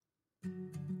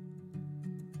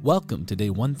Welcome to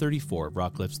day 134 of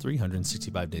Rockcliffe's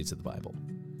 365 Days of the Bible.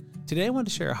 Today I want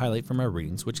to share a highlight from our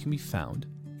readings, which can be found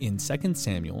in 2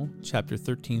 Samuel chapter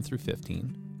 13 through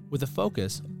 15, with a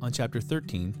focus on chapter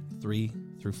 13, 3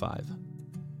 through 5.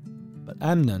 But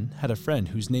Amnon had a friend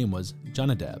whose name was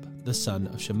Jonadab, the son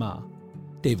of Shammah,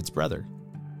 David's brother.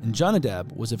 And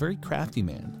Jonadab was a very crafty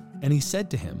man, and he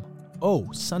said to him,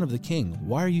 "O son of the king,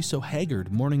 why are you so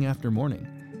haggard morning after morning?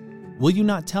 Will you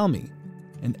not tell me?"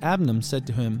 And Amnon said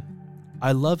to him,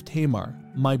 "I love Tamar,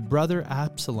 my brother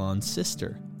Absalom's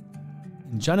sister."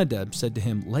 And Jonadab said to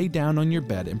him, "Lay down on your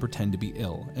bed and pretend to be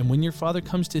ill, and when your father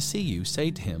comes to see you, say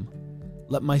to him,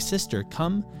 'Let my sister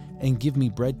come and give me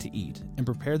bread to eat, and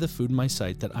prepare the food in my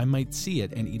sight, that I might see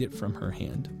it and eat it from her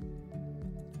hand.'"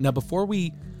 Now, before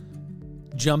we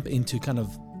jump into kind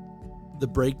of the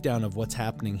breakdown of what's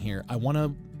happening here, I want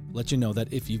to let you know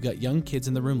that if you've got young kids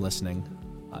in the room listening,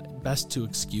 best to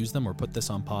excuse them or put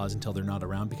this on pause until they're not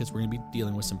around, because we're going to be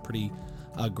dealing with some pretty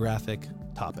graphic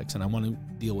topics, and I want to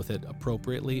deal with it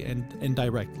appropriately and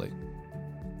directly.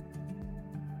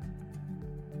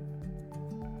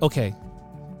 Okay,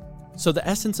 so the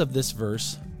essence of this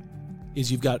verse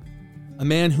is you've got a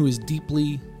man who is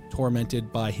deeply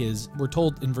tormented by his, we're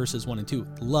told in verses 1 and 2,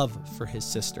 love for his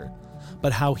sister,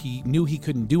 but how he knew he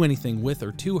couldn't do anything with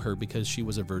or to her because she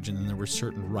was a virgin and there were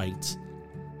certain rites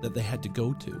that they had to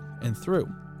go to and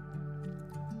through.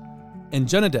 And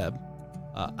Jonadab,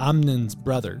 Amnon's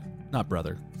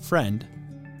friend,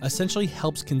 essentially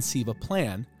helps conceive a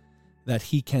plan that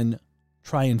he can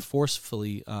try and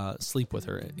forcefully sleep with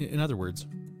her. In other words,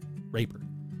 rape her.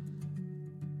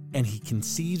 And he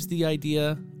conceives the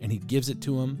idea and he gives it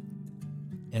to him,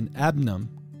 and Amnon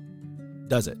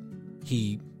does it.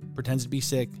 He pretends to be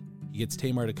sick. He gets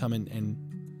Tamar to come in and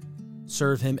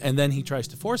serve him, and then he tries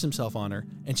to force himself on her,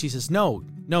 and she says, no,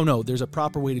 there's a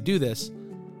proper way to do this.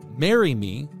 Marry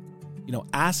me,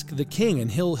 ask the king and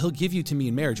he'll give you to me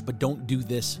in marriage, but don't do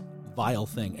this vile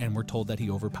thing. And we're told that he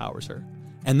overpowers her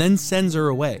and then sends her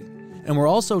away. And we're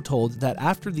also told that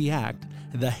after the act,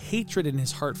 the hatred in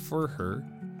his heart for her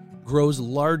grows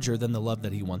larger than the love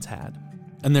that he once had.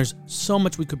 And there's so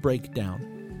much we could break down.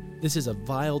 This is a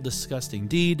vile, disgusting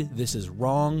deed. This is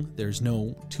wrong. There's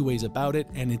no two ways about it.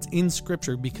 And it's in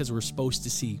Scripture because we're supposed to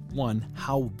see, one,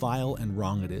 how vile and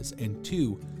wrong it is, and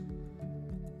two,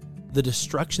 the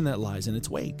destruction that lies in its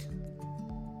wake.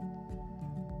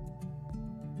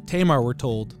 Tamar, we're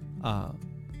told,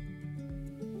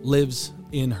 lives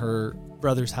in her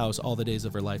brother's house all the days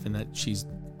of her life, and that she's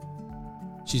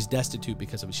destitute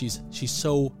because of it. She's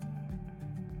so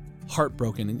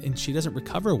heartbroken, and she doesn't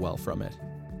recover well from it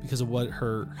because of what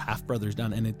her half-brother's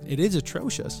done, and it is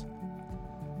atrocious.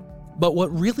 But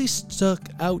what really stuck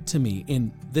out to me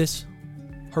in this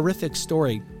horrific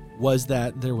story was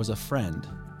that there was a friend,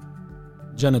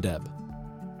 Jonadab,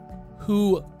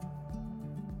 who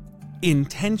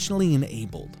intentionally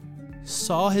enabled,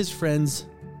 saw his friends,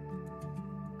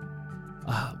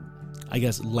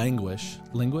 languish,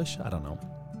 I don't know,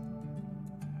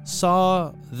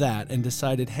 saw that and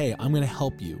decided, hey, I'm going to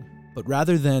help you. But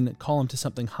rather than call him to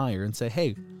something higher and say,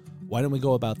 hey, why don't we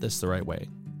go about this the right way?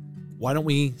 Why don't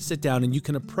we sit down and you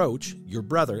can approach your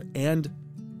brother and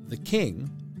the king,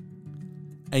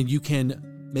 and you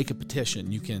can make a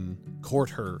petition, you can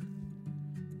court her.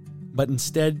 But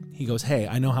instead, he goes, hey,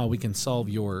 I know how we can solve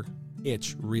your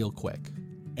itch real quick.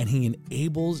 And he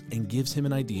enables and gives him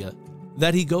an idea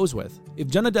that he goes with. If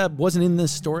Jonadab wasn't in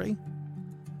this story,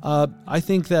 I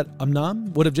think that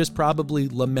Amnon would have just probably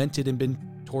lamented and been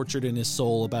tortured in his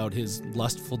soul about his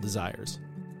lustful desires.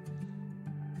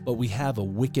 But we have a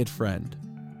wicked friend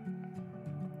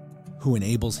who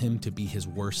enables him to be his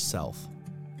worst self.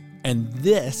 And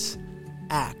this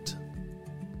act,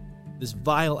 this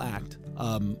vile act,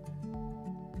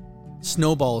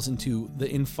 snowballs into the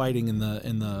infighting and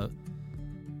the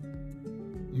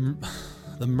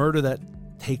murder that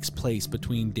takes place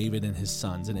between David and his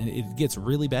sons, and it gets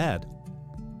really bad.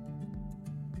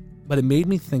 But it made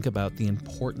me think about the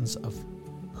importance of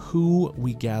who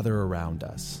we gather around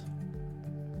us.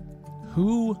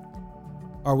 Who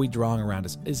are we drawing around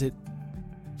us? Is it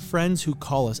friends who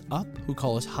call us up, who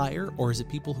call us higher, or is it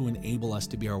people who enable us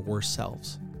to be our worst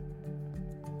selves?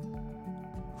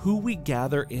 Who we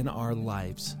gather in our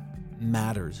lives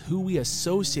matters. Who we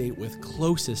associate with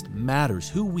closest matters.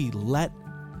 Who we let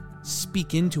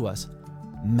speak into us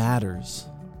matters.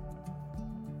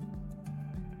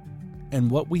 And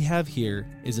what we have here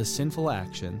is a sinful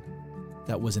action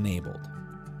that was enabled.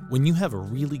 When you have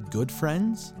really good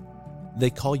friends, they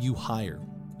call you higher.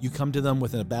 You come to them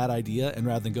with a bad idea, and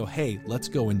rather than go, hey, let's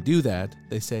go and do that,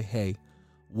 they say, hey,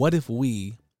 what if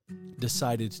we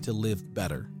decided to live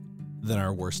better? than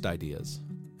our worst ideas.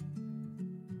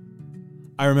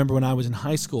 I remember when I was in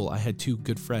high school, I had two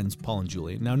good friends, Paul and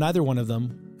Julie. Now, neither one of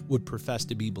them would profess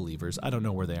to be believers. I don't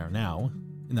know where they are now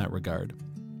in that regard.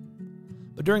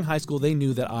 But during high school, they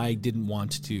knew that I didn't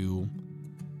want to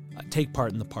take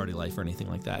part in the party life or anything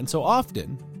like that. And so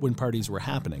often, when parties were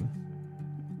happening,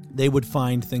 they would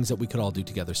find things that we could all do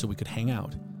together so we could hang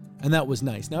out. And that was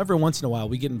nice. Now, every once in a while,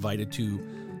 we get invited to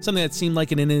something that seemed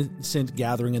like an innocent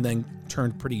gathering and then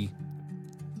turned pretty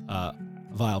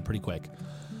vile pretty quick.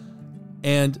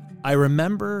 And I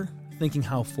remember thinking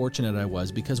how fortunate I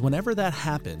was, because whenever that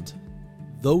happened,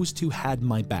 those two had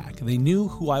my back. They knew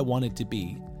who I wanted to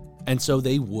be, and so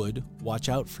they would watch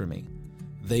out for me.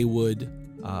 They would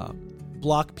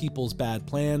block people's bad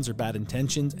plans or bad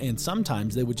intentions, and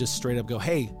sometimes they would just straight up go,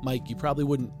 "Hey, Mike, you probably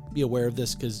wouldn't be aware of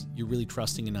this because you're really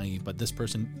trusting and naive, but this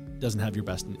person doesn't have your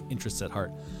best interests at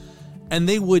heart." And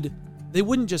they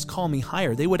wouldn't just call me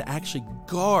higher. They would actually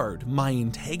guard my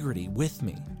integrity with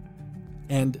me.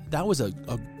 And that was a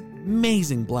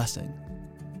amazing blessing.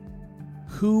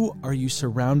 Who are you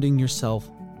surrounding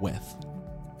yourself with?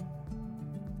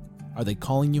 Are they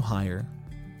calling you higher?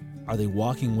 Are they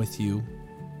walking with you?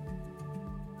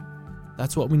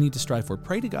 That's what we need to strive for.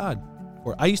 Pray to God.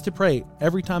 Or I used to pray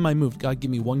every time I moved, God,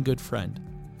 give me one good friend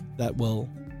that will,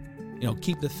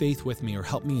 keep the faith with me or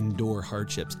help me endure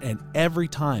hardships. And every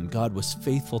time God was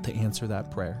faithful to answer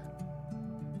that prayer.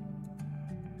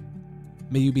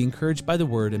 May you be encouraged by the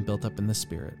word and built up in the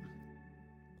Spirit.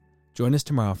 Join us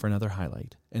tomorrow for another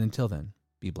highlight. And until then,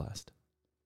 be blessed.